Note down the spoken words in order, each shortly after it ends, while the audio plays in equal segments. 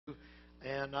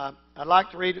And I'd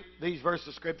like to read these verses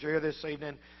of Scripture here this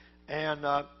evening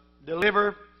and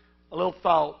deliver a little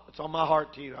thought that's on my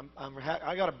heart to you.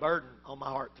 I got a burden on my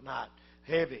heart tonight,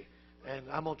 heavy, and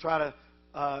I'm going to try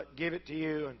to give it to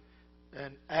you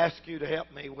and ask you to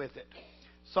help me with it.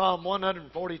 Psalm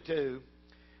 142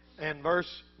 and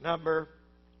verse number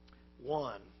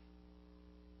 1.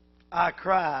 I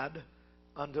cried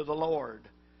unto the Lord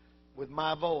with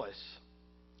my voice.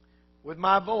 With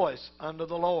my voice unto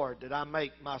the Lord did I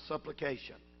make my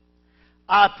supplication.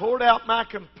 I poured out my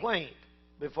complaint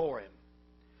before Him.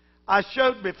 I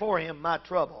showed before Him my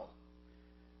trouble.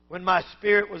 When my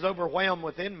spirit was overwhelmed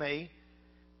within me,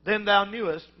 then Thou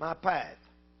knewest my path.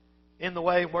 In the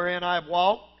way wherein I have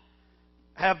walked,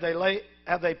 have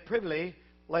they privily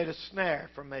laid a snare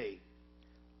for me.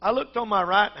 I looked on my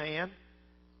right hand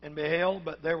and beheld,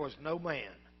 but there was no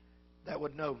man that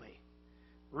would know me.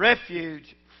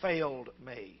 Refuge failed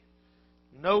me.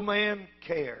 No man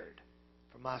cared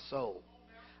for my soul.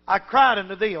 I cried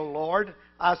unto Thee, O Lord.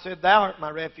 I said, Thou art my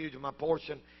refuge and my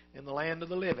portion in the land of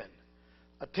the living.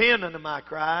 Attend unto my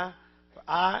cry, for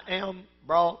I am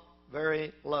brought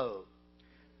very low.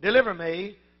 Deliver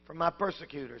me from my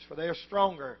persecutors, for they are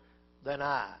stronger than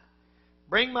I.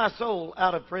 Bring my soul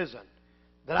out of prison,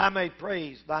 that I may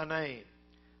praise Thy name.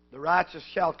 The righteous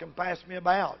shall compass me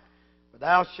about, but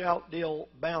Thou shalt deal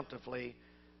bountifully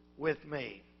with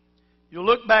me. You'll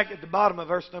look back at the bottom of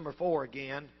verse number 4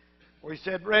 again, where he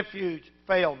said, Refuge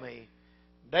failed me.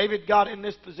 David got in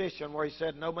this position where he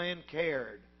said, no man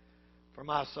cared for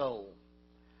my soul.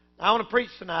 Now, I want to preach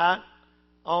tonight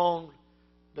on,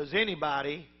 does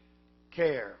anybody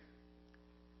care?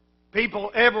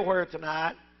 People everywhere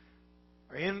tonight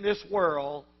are in this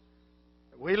world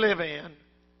that we live in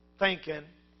thinking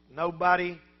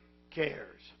nobody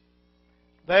cares.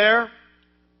 There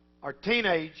are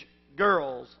teenage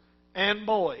girls and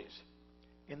boys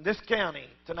in this county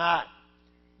tonight,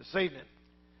 this evening.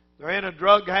 They're in a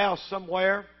drug house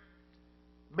somewhere,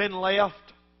 been left,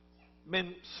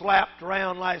 been slapped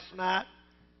around last night,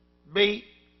 beat,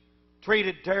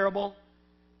 treated terrible,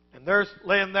 and they're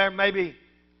laying there maybe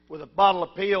with a bottle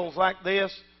of pills like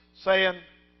this saying,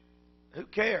 who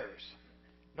cares?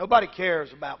 Nobody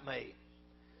cares about me.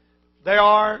 There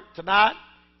are tonight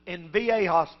in VA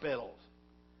hospitals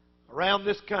around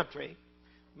this country,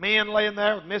 men laying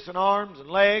there with missing arms and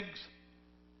legs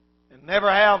and never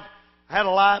have had a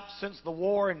life since the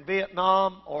war in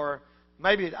Vietnam or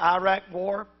maybe the Iraq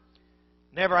war.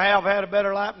 Never have had a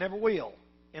better life, never will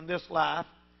in this life.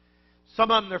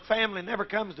 Some of them, their family never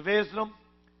comes to visit them.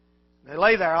 They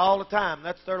lay there all the time.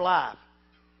 That's their life.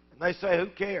 And they say, who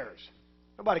cares?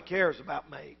 Nobody cares about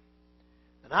me.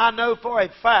 And I know for a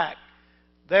fact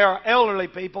there are elderly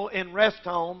people in rest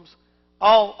homes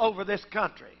all over this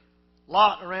country, a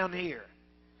lot around here,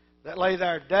 that lay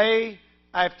there day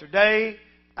after day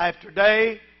after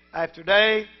day after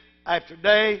day after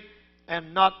day,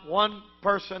 and not one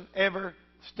person ever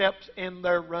steps in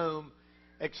their room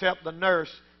except the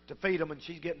nurse to feed them, and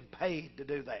she's getting paid to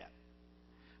do that.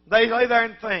 They lay there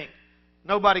and think,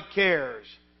 nobody cares.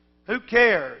 Who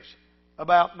cares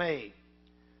about me?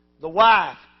 The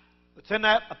wife that's in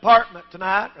that apartment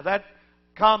tonight, or that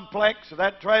complex, or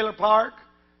that trailer park,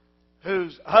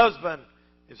 whose husband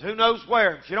is who knows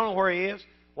where. She don't know where he is,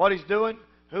 what he's doing,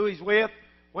 who he's with,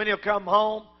 when he'll come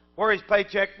home, where his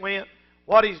paycheck went,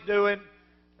 what he's doing.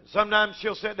 And sometimes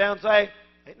she'll sit down and say,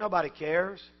 ain't nobody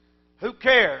cares. Who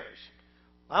cares?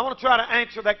 I want to try to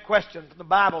answer that question from the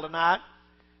Bible tonight,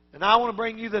 and I want to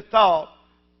bring you the thought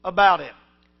about it.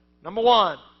 Number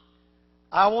one,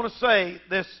 I want to say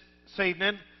this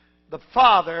evening, the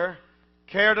Father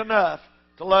cared enough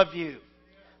to love you.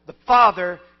 The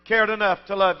Father cared enough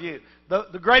to love you.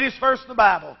 The greatest verse in the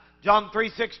Bible, John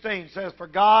 3:16, says, For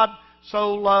God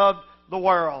so loved the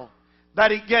world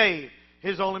that He gave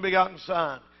His only begotten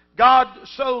Son. God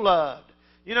so loved.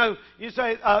 You know, you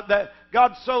say that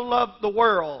God so loved the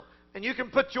world, and you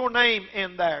can put your name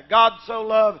in there. God so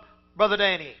loved Brother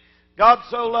Danny. God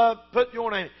so loved, put your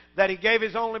name, that He gave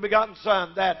His only begotten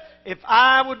Son, that if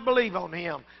I would believe on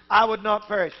Him, I would not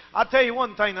perish. I'll tell you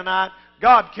one thing tonight,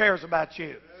 God cares about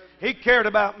you. He cared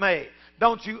about me.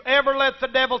 Don't you ever let the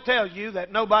devil tell you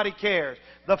that nobody cares.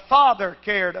 The Father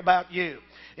cared about you.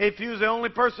 If you was the only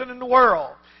person in the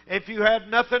world, if you had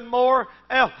nothing more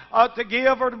else to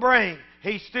give or to bring,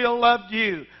 He still loved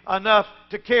you enough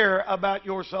to care about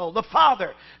your soul. The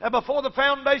Father, before the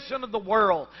foundation of the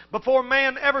world, before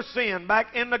man ever sinned,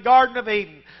 back in the Garden of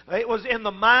Eden, it was in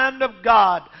the mind of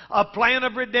God a plan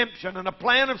of redemption and a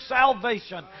plan of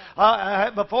salvation.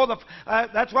 That's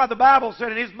why the Bible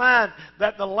said in His mind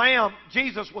that the Lamb,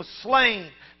 Jesus, was slain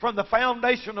from the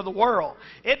foundation of the world.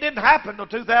 It didn't happen until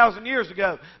 2,000 years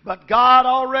ago. But God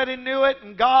already knew it,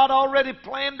 and God already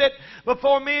planned it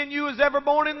before me and you was ever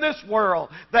born in this world,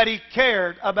 that He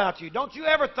cared about you. Don't you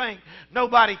ever think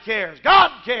nobody cares.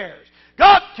 God cares.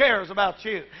 God cares about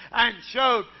you and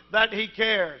showed that He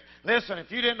cares. Listen, if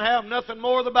you didn't have nothing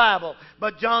more of the Bible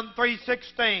but John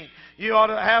 3:16, you ought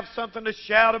to have something to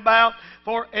shout about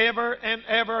forever and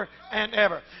ever and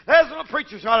ever. There's a little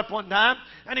preacher got up one time,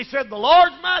 and he said, "The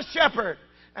Lord's my shepherd."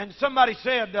 And somebody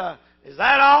said, "Is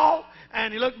that all?"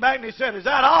 And he looked back and he said, "Is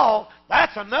that all?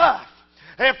 That's enough.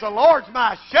 If the Lord's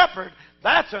my shepherd,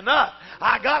 that's enough.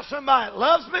 I got somebody that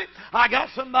loves me. I got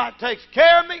somebody that takes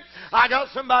care of me. I got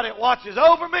somebody that watches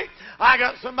over me. I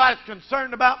got somebody that's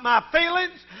concerned about my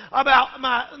feelings, about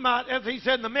my as he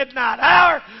said, in the midnight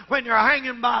hour, when you're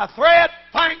hanging by a thread.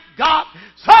 Thank God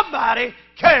somebody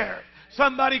cared.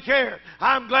 Somebody cared.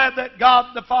 I'm glad that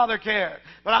God the Father cared.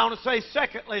 But I want to say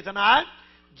secondly tonight,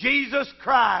 Jesus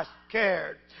Christ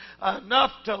cared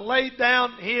enough to lay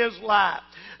down His life.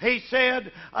 He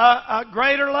said, "A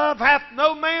greater love hath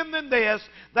no man than this,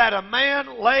 that a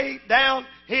man lay down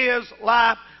his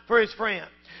life for his friend."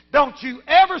 Don't you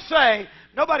ever say,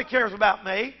 "Nobody cares about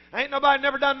me. Ain't nobody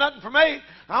never done nothing for me."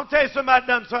 I'll tell you, somebody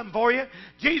done something for you.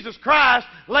 Jesus Christ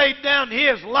laid down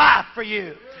His life for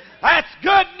you. That's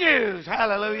good news.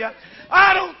 Hallelujah.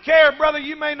 I don't care, brother.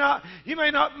 You may not be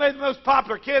the most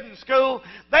popular kid in school.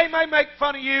 They may make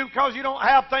fun of you because you don't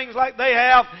have things like they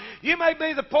have. You may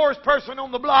be the poorest person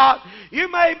on the block. You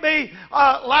may be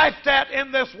laughed at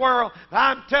in this world.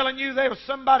 I'm telling you, there was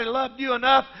somebody loved you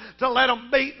enough to let them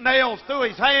beat nails through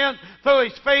his hands, through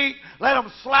his feet, let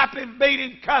them slap him, beat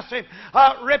him, cuss him,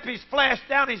 rip his flesh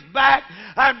down his back,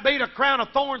 and beat a crown of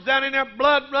thorns down in there,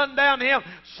 blood run down him,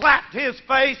 slapped his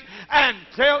face, and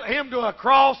nailed him to a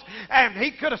cross. And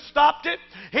He could have stopped it.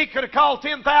 He could have called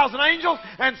 10,000 angels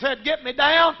and said, "Get me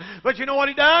down." But you know what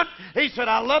He done? He said,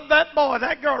 "I love that boy,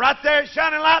 that girl right there at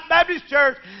Shining Light Baptist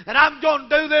Church, and I'm going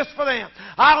to do this for them."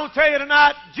 I want to tell you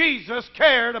tonight, Jesus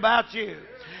cared about you.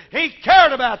 He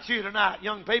cared about you tonight,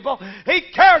 young people. He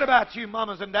cared about you,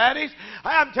 mamas and daddies.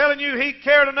 I'm telling you, He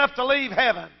cared enough to leave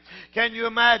heaven. Can you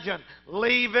imagine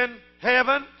leaving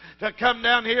heaven to come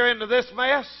down here into this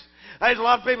mess? There's a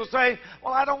lot of people say,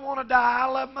 "Well, I don't want to die. I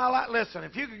love my life." Listen,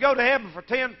 if you could go to heaven for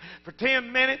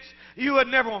 10 minutes, you would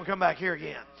never want to come back here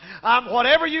again.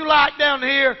 Whatever you like down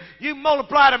here, you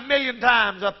multiply it 1,000,000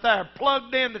 times up there,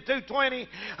 plugged into 220.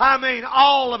 I mean,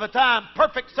 all of the time,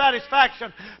 perfect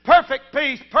satisfaction, perfect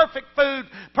peace, perfect food,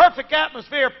 perfect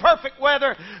atmosphere, perfect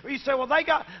weather. You say, "Well,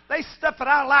 they stuff that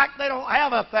I like they don't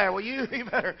have up there." Well, you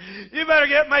better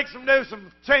do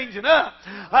some changing up,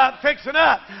 fixing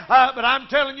up. But I'm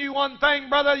telling you one thing,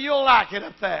 brother, you'll like it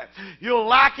up there. You'll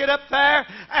like it up there.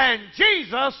 And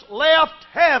Jesus left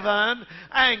heaven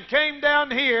and came down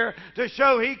here to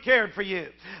show He cared for you,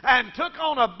 and took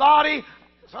on a body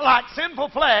like sinful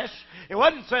flesh. It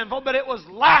wasn't sinful, but it was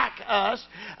like us,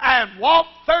 and walked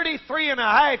 33 and a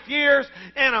half years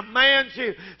in a man's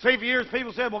shoe. See, for years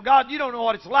people said, "Well, God, you don't know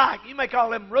what it's like. You make all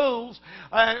them rules.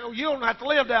 You don't have to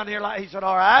live down here." Like He said,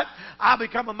 "All right, I'll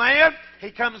become a man."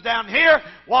 He comes down here,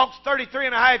 walks 33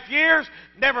 and a half years,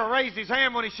 never raised his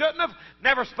hand when he shouldn't have,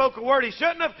 never spoke a word he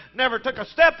shouldn't have, never took a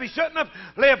step he shouldn't have,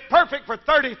 lived perfect for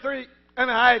 33 and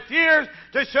a half years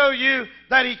to show you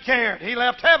that He cared. He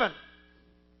left heaven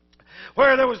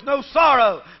where there was no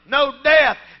sorrow, no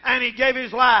death, and He gave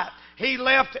His life. He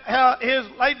laid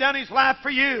down His life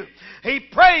for you. He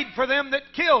prayed for them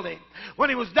that killed Him. When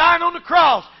He was dying on the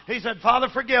cross, He said, "Father,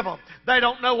 forgive them. They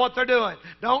don't know what they're doing."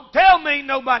 Don't tell me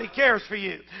nobody cares for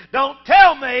you. Don't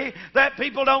tell me that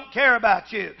people don't care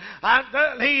about you.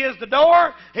 He is the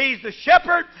door. He's the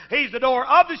shepherd. He's the door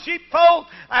of the sheepfold.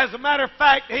 As a matter of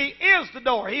fact, He is the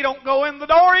door. He don't go in the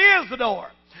door. He is the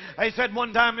door. They said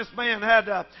one time this man had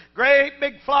a great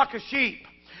big flock of sheep.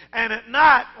 And at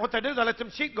night, what they do, they let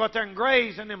them sheep go out there and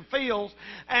graze in them fields.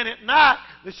 And at night,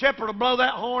 the shepherd will blow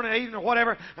that horn at evening or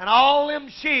whatever, and all them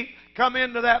sheep come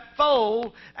into that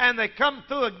fold, and they come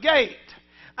through a gate.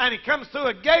 And He comes through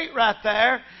a gate right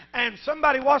there, and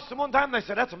somebody watched them one time, they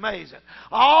said, "That's amazing."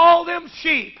 All them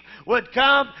sheep would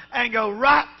come and go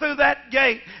right through that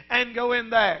gate and go in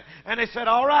there. And they said,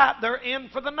 "All right, they're in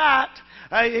for the night."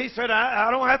 He said,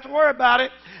 I don't have to worry about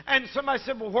it. And somebody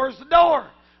said, "Well, where's the door?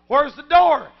 Where's the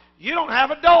door?" "You don't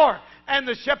have a door." And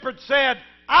the shepherd said,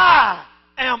 "I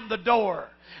am the door."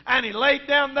 And he laid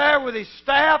down there with his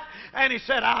staff, and he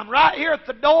said, "I'm right here at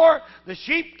the door. The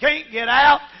sheep can't get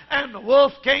out, and the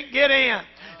wolf can't get in."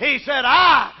 He said,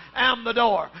 "I am the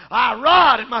door. My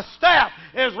rod and my staff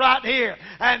is right here."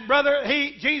 And brother,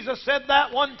 Jesus said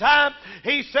that one time.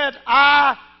 He said,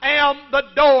 "I am the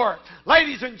door.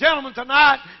 Ladies and gentlemen,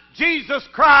 tonight, Jesus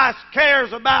Christ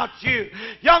cares about you.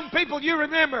 Young people, you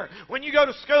remember when you go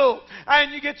to school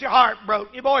and you get your heart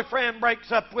broken, your boyfriend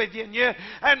breaks up with you,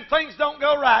 and things don't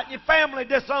go right, and your family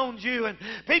disowns you, and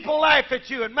people laugh at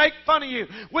you and make fun of you.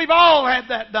 We've all had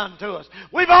that done to us.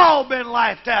 We've all been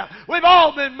laughed at. We've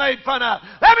all been made fun of.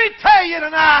 Let me tell you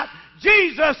tonight,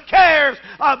 Jesus cares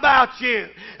about you.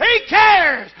 He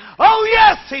cares. Oh,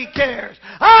 yes, He cares.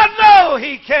 I know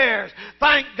He cares.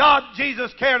 Thank God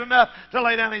Jesus cared enough to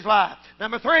lay down His life.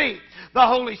 Number 3, the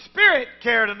Holy Spirit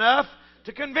cared enough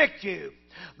to convict you.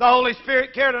 The Holy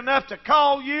Spirit cared enough to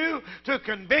call you, to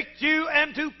convict you,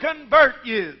 and to convert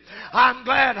you. I'm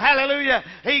glad, hallelujah,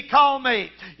 He called me.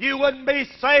 You wouldn't be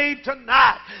saved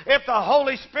tonight if the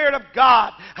Holy Spirit of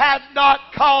God had not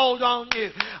called on you.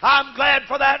 I'm glad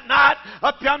for that night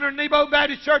up yonder in Nebo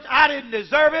Baptist Church. I didn't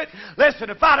deserve it. Listen,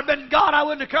 if I'd have been God, I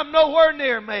wouldn't have come nowhere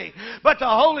near me. But the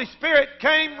Holy Spirit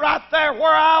came right there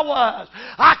where I was.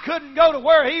 I couldn't go to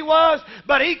where He was,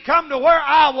 but He come to where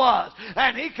I was.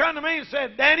 And He come to me and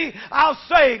said, Danny, I'll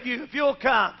save you if you'll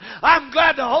come. I'm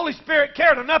glad the Holy Spirit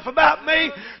cared enough about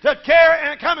me to care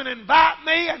and come and invite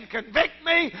me and convict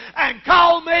me and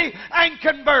call me and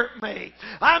convert me.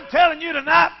 I'm telling you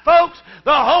tonight, folks,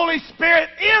 the Holy Spirit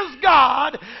is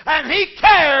God, and He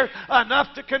cares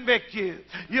enough to convict you.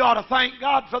 You ought to thank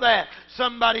God for that.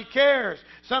 Somebody cares.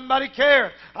 Somebody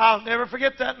cares. I'll never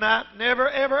forget that night. Never,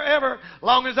 ever, ever,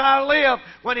 long as I live,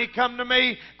 when He come to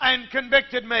me and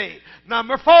convicted me.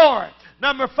 Number 4,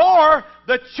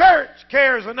 the church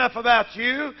cares enough about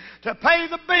you to pay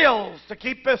the bills to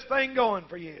keep this thing going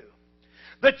for you.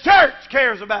 The church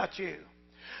cares about you.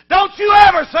 Don't you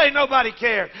ever say nobody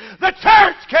cares. The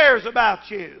church cares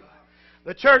about you.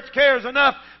 The church cares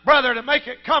enough, brother, to make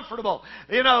it comfortable.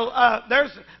 You know,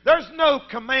 there's no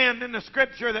command in the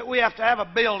Scripture that we have to have a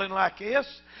building like this.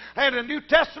 And in the New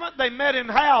Testament, they met in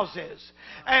houses.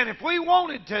 And if we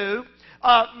wanted to,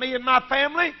 me and my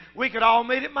family, we could all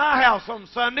meet at my house on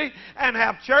Sunday and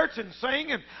have church and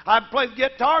sing, and I'd play the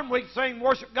guitar and we'd sing,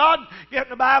 worship God, get in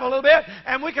the Bible a little bit,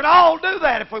 and we could all do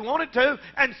that if we wanted to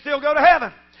and still go to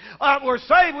heaven. We're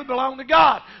saved, we belong to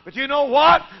God. But you know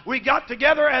what? We got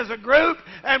together as a group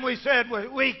and we said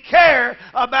we care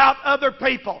about other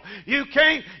people. You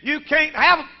can't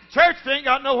have a church that ain't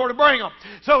got nowhere to bring them.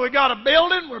 So we got a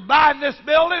building. We're buying this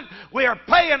building. We are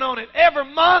paying on it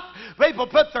every month. People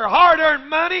put their hard-earned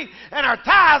money, and our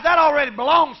tithes, that already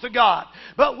belongs to God.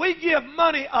 But we give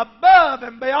money above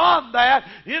and beyond that.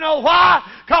 You know why?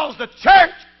 Because the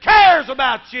church cares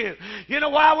about you. You know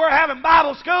why we're having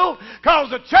Bible school? Because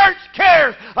the church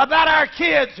cares about our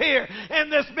kids here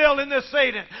in this building this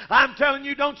evening. I'm telling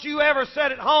you, don't you ever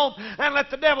sit at home and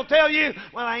let the devil tell you,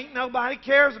 well, ain't nobody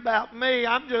cares about me.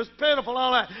 I'm just pitiful,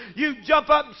 all that. You jump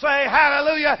up and say,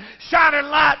 hallelujah, Shining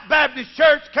Light Baptist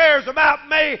Church cares about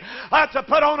me. I have to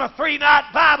put on a 3-night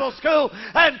Bible school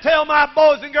and tell my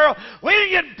boys and girls, we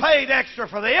ain't getting paid extra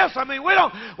for this. I mean, we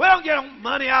don't get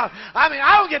money out. I mean,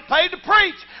 I don't get paid to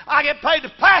preach. I get paid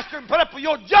to pastor and put up with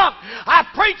your junk. I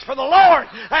preach for the Lord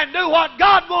and do what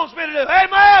God wants me to do.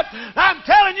 Amen? I'm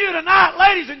telling you tonight,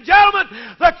 ladies and gentlemen,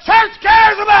 the church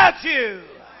cares about you.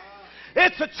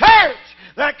 It's a church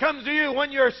that comes to you when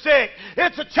you're sick.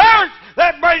 It's a church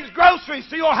that brings groceries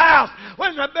to your house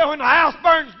when the house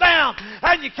burns down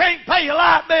and you can't pay your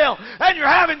light bill and you're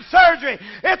having surgery.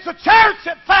 It's a church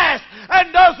that fasts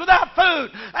and does without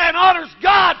food and honors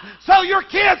God so your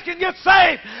kids can get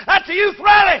saved at the youth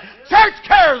rally. Church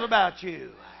cares about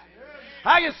you.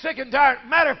 I get sick and tired.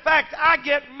 Matter of fact, I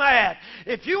get mad.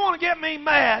 If you want to get me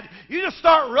mad, you just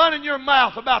start running your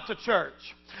mouth about the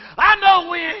church. I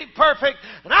know we ain't perfect,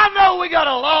 and I know we got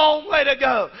a long way to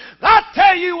go. But I'll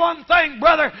tell you one thing,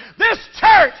 brother. This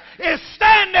church is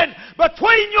standing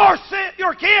between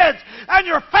your kids and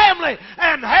your family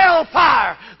and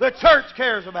hellfire. The church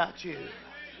cares about you.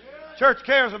 Church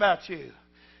cares about you.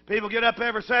 People get up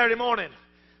every Saturday morning,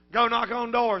 go knock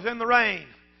on doors in the rain,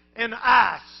 in the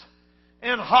ice,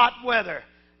 in hot weather,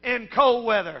 in cold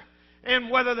weather, in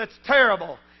weather that's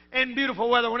terrible, in beautiful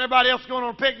weather when everybody else is going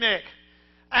on a picnic.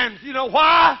 And you know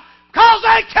why? Because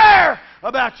they care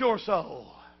about your soul.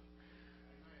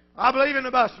 I believe in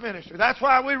the bus ministry. That's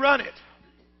why we run it.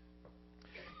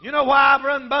 You know why I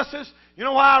run buses? You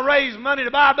know why I raise money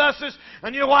to buy buses?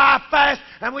 And you know why I fast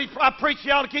and I preach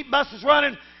y'all to keep buses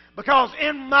running? Because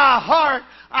in my heart,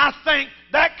 I think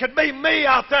that could be me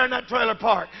out there in that trailer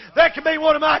park. That could be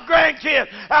one of my grandkids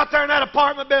out there in that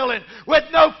apartment building with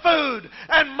no food,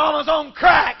 and mama's on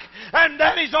crack, and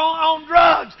daddy's on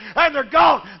drugs, and they're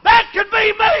gone. That could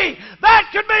be me. That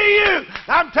could be you.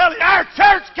 I'm telling you, our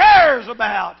church cares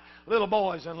about little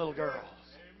boys and little girls.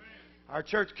 Our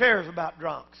church cares about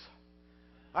drunks.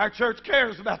 Our church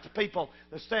cares about the people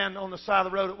that stand on the side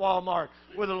of the road at Walmart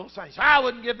with a little sign. I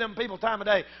wouldn't give them people time of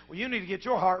day. Well, you need to get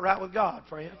your heart right with God,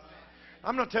 friend.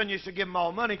 I'm not telling you should give them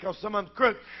all money because some of them's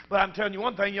crook, but I'm telling you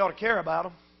one thing, you ought to care about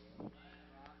them.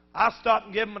 I'll stop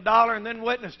and give them $1 and then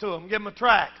witness to them, give them a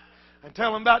tract, and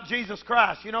tell them about Jesus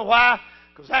Christ. You know why?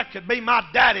 Because that could be my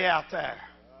daddy out there.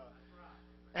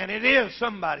 And it is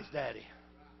somebody's daddy.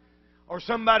 Or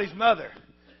somebody's mother.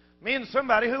 Me and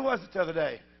somebody, who was it the other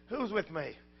day? Who was with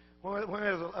me? When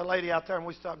there was a lady out there and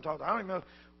we stopped and talked. I don't even know.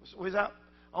 We was out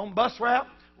on bus route.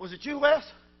 Was it you, Wes?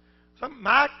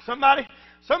 Mike? Somebody?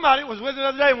 Somebody was with me the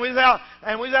other day and we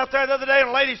was out there the other day and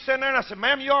a lady sitting there and I said,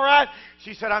 ma'am, you all right?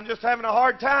 She said, I'm just having a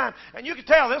hard time. And you could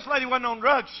tell this lady wasn't on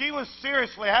drugs. She was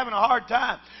seriously having a hard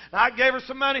time. And I gave her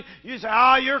some money. You say,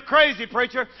 oh, you're crazy,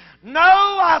 preacher. No,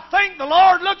 I think the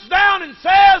Lord looks down and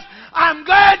says, I'm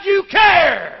glad you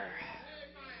care.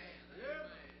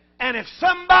 And if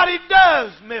somebody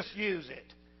does misuse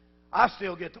it, I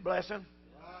still get the blessing.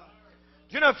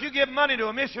 Do you know if you give money to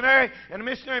a missionary and the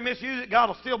missionary misuses it, God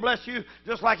will still bless you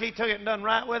just like He took it and done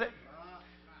right with it?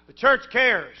 The church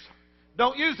cares.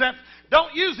 Don't use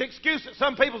the excuse that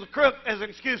some people's a crook as an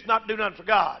excuse not to do nothing for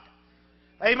God.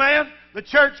 Amen? The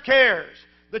church cares.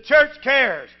 The church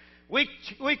cares. We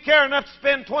care enough to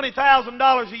spend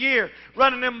 $20,000 a year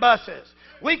running them buses.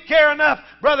 We care enough,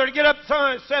 brother, to get up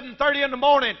at 7:30 in the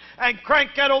morning and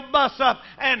crank that old bus up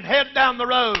and head down the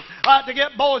road to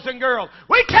get boys and girls.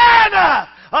 We care enough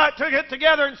to get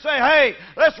together and say, hey,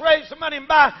 let's raise some money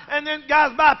and then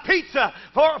guys buy pizza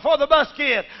for the bus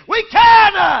kids. We care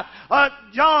enough.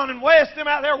 John and Wes, them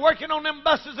out there working on them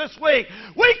buses this week.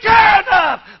 We care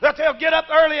enough that they'll get up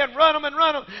early and run them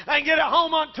and get it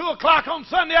home on 2 o'clock on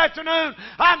Sunday afternoon.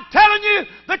 I'm telling you,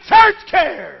 the church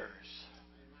cares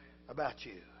about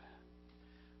you.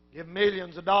 Give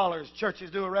millions of dollars, churches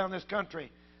do around this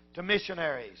country, to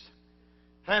missionaries,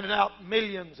 handing out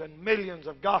millions and millions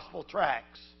of gospel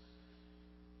tracts.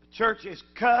 The church is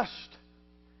cussed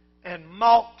and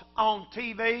mocked on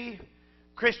TV.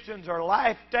 Christians are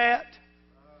laughed at.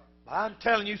 But I'm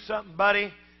telling you something,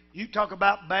 buddy. You talk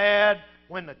about bad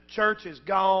when the church is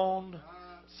gone.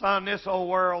 Son, this old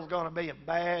world's going to be in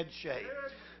bad shape.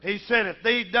 He said if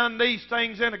they'd done these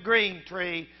things in a green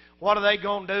tree, what are they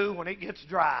going to do when it gets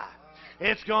dry?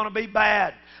 It's going to be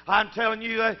bad. I'm telling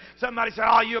you, somebody said,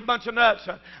 oh, you a bunch of nuts.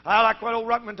 I like what old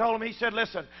Ruckman told him. He said,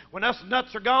 listen, when us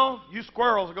nuts are gone, you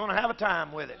squirrels are going to have a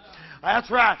time with it. That's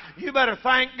right. You better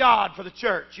thank God for the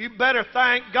church. You better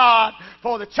thank God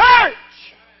for the church.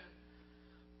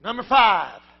 Number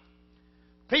 5,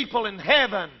 people in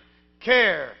heaven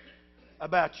care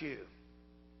about you.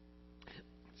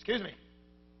 Excuse me.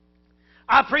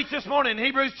 I preached this morning in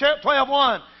Hebrews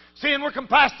 12:1. Seeing we're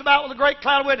compassed about with a great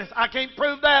cloud of witness. I can't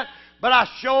prove that, but I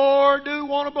sure do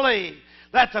want to believe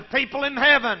that the people in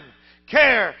heaven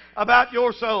care about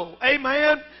your soul.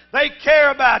 Amen? They care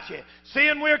about you.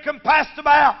 Seeing we're compassed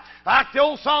about, like the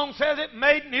old song says, it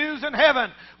made news in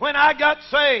heaven when I got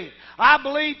saved. I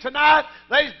believe tonight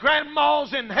there's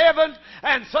grandmas in heaven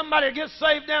and somebody gets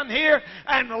saved down here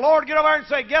and the Lord get over there and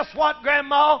say, guess what,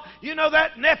 grandma? You know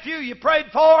that nephew you prayed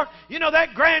for? You know that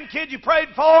grandkid you prayed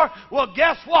for? Well,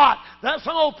 guess what?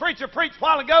 Some old preacher preached a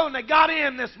while ago and they got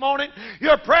in this morning.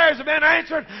 Your prayers have been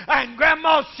answered and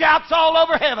grandma shouts all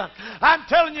over heaven. I'm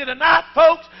telling you tonight,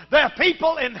 folks, the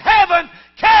people in heaven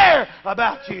care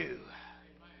about you.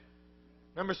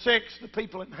 Number 6, the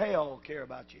people in hell care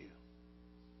about you.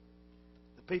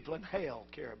 The people in hell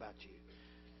care about you.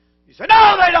 You say,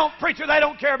 no, they don't, preacher, they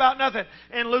don't care about nothing.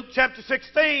 In Luke chapter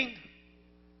 16,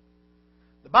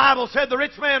 the Bible said the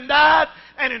rich man died,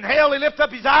 and in hell he lifted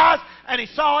up his eyes, and he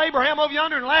saw Abraham over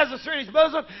yonder and Lazarus in his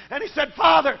bosom, and he said,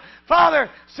 Father,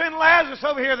 send Lazarus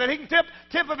over here that he can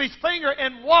tip of his finger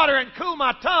in water and cool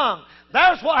my tongue.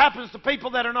 That's what happens to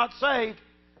people that are not saved.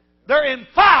 They're in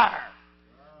fire.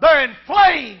 They're in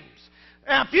flames.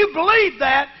 And if you believe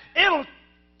that, it'll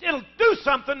do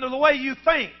something to the way you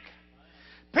think.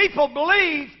 People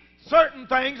believe certain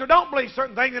things or don't believe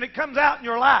certain things, and it comes out in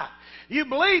your life. You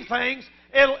believe things,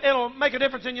 it'll make a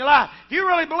difference in your life. If you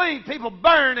really believe people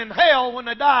burn in hell when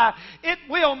they die, it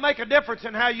will make a difference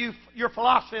in how your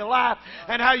philosophy of life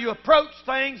and how you approach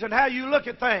things and how you look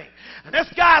at things. And this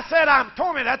guy said, I'm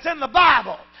tormented. That's in the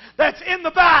Bible. That's in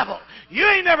the Bible. You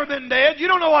ain't never been dead. You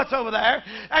don't know what's over there.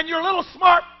 And your little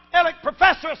smart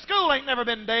professor at school ain't never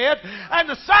been dead. And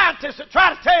the scientists that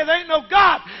try to tell you there ain't no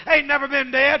God ain't never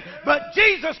been dead. But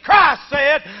Jesus Christ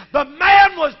said the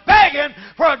man was begging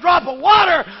for a drop of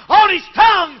water on his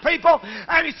tongue, people.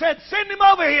 And He said, send him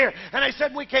over here. And they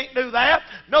said, we can't do that.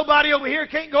 Nobody over here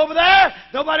can't go over there.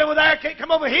 Nobody over there can't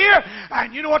come over here.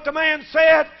 And you know what the man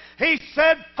said? He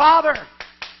said, Father,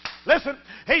 listen,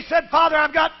 he said, Father,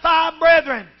 I've got 5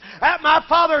 brethren at my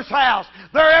Father's house.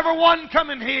 They're every one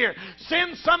coming here.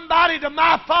 Send somebody to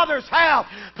my Father's house.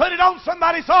 Put it on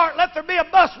somebody's heart. Let there be a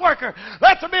bus worker.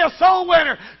 Let there be a soul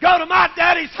winner. Go to my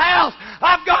daddy's house.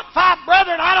 I've got 5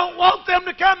 brethren. I don't want them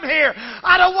to come here.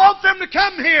 I don't want them to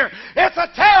come here. It's a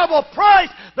terrible price.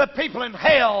 The people in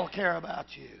hell care about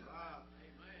you.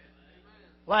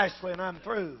 Lastly, and I'm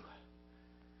through.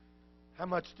 How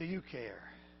much do you care?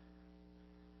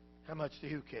 How much do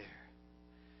you care?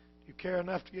 Do you care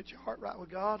enough to get your heart right with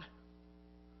God?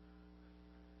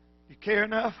 You care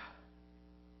enough?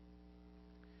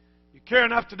 You care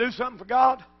enough to do something for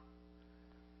God?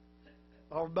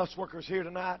 All the bus workers here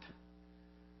tonight.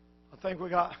 I think we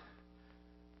got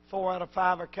 4 out of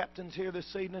 5 are captains here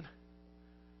this evening.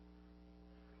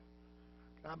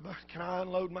 Can I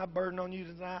unload my burden on you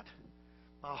tonight?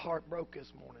 My heart broke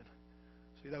this morning.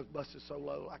 See those buses so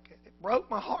low, it broke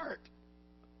my heart.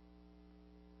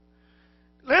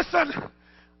 Listen,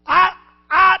 I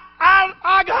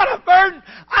got a burden.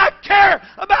 I care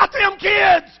about them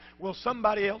kids. Will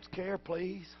somebody else care,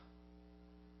 please?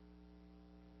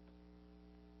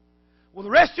 Will the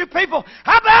rest of you people,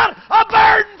 how about a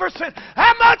burden for sin?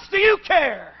 How much do you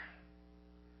care?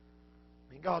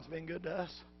 I mean, God's been good to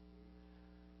us.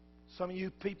 Some of you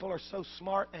people are so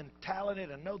smart and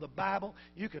talented and know the Bible,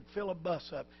 you could fill a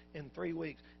bus up in 3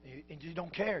 weeks. And you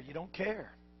don't care. You don't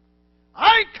care.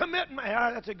 I ain't committing.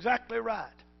 That's exactly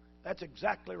right. That's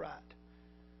exactly right.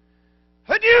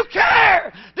 Do you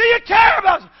care? Do you care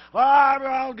about... Well,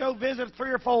 I'll go visit 3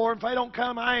 or 4. If they don't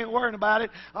come, I ain't worrying about it.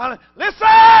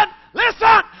 Listen!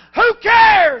 Listen! Who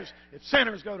cares if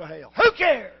sinners go to hell? Who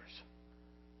cares?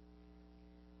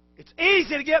 It's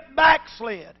easy to get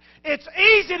backslid. It's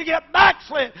easy to get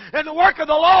backslid in the work of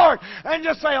the Lord and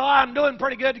just say, oh, I'm doing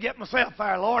pretty good to get myself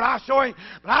there, Lord. I sure ain't.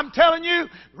 But I'm telling you,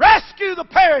 rescue the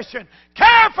perishing.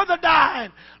 Care for the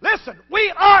dying. Listen,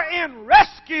 we are in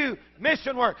rescue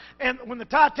mission work. And when the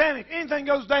Titanic, anything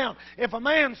goes down, if a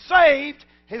man's saved,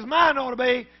 his mind ought to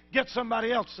be, get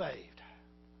somebody else saved.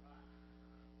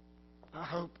 I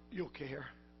hope you'll care.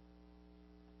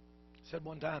 I said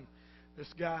one time,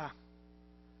 this guy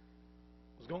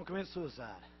was going to commit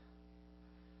suicide.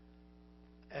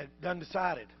 Had done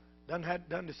decided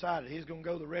he's going to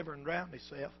go to the river and drown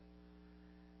himself.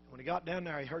 When he got down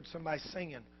there, he heard somebody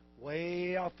singing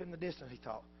way off in the distance. He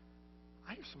thought,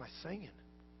 I hear somebody singing.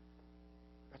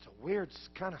 That's a weird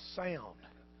kind of sound.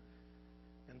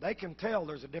 And they can tell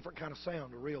there's a different kind of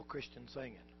sound to real Christian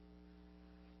singing.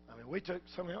 I mean, we took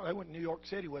they went to New York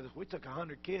City with us. We took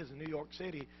 100 kids in New York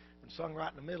City and sung right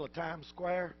in the middle of Times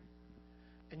Square.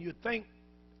 And you'd think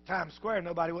Times Square,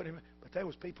 nobody wouldn't even, but there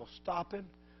was people stopping,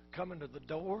 coming to the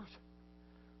doors.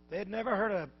 They had never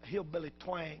heard a hillbilly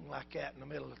twang like that in the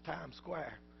middle of Times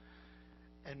Square.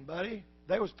 And, buddy,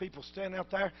 there was people standing out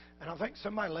there, and I think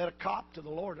somebody led a cop to the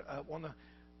Lord, one of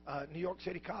the New York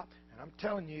City cop. And I'm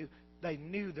telling you, they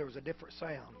knew there was a different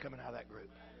sound coming out of that group.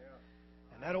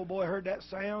 And that old boy heard that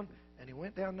sound, and he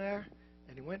went down there,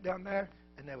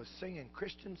 and they was singing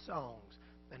Christian songs,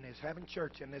 and they was having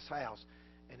church in this house.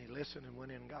 And he listened and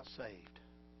went in and got saved.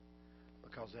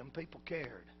 Because them people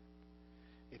cared.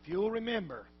 If you'll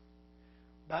remember,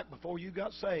 back before you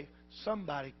got saved,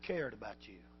 somebody cared about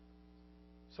you.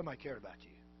 Somebody cared about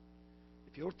you.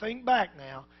 If you'll think back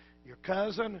now, your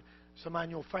cousin, somebody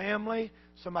in your family,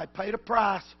 somebody paid a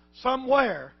price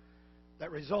somewhere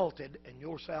that resulted in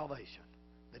your salvation.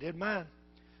 They did mine.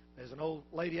 There's an old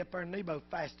lady up there in Nebo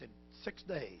fasted 6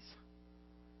 days.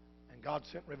 God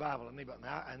sent revival in Nebo.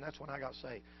 And that's when I got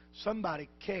saved. Somebody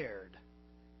cared,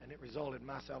 and it resulted in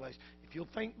my salvation. If you'll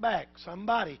think back,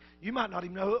 somebody, you might not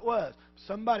even know who it was,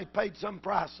 somebody paid some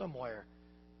price somewhere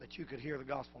that you could hear the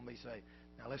gospel and be saved.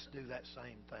 Now let's do that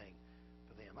same thing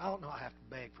for them. I don't know I have to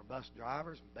beg for bus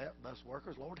drivers and bus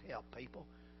workers. Lord, help people.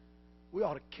 We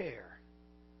ought to care.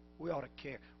 We ought to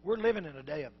care. We're living in a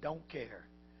day of don't care.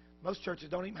 Most churches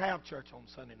don't even have church on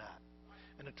Sunday night.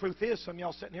 And the truth is, some of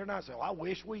y'all sitting here tonight say, well, I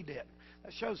wish we didn't.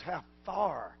 That shows how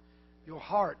far your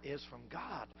heart is from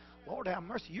God. Lord, have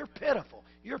mercy. You're pitiful.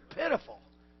 You're pitiful.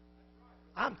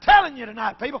 I'm telling you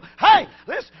tonight, people, hey,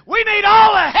 listen, we need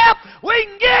all the help we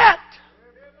can get.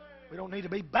 We don't need to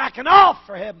be backing off,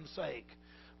 for heaven's sake.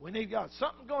 We need God.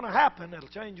 Something's going to happen that'll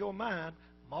change your mind.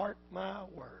 Mark my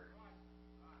word.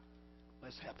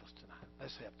 Let's help us tonight.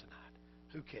 Let's help tonight.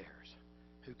 Who cares?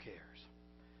 Who cares?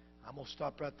 I'm going to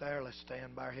stop right there. Let's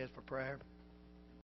stand by our heads for prayer.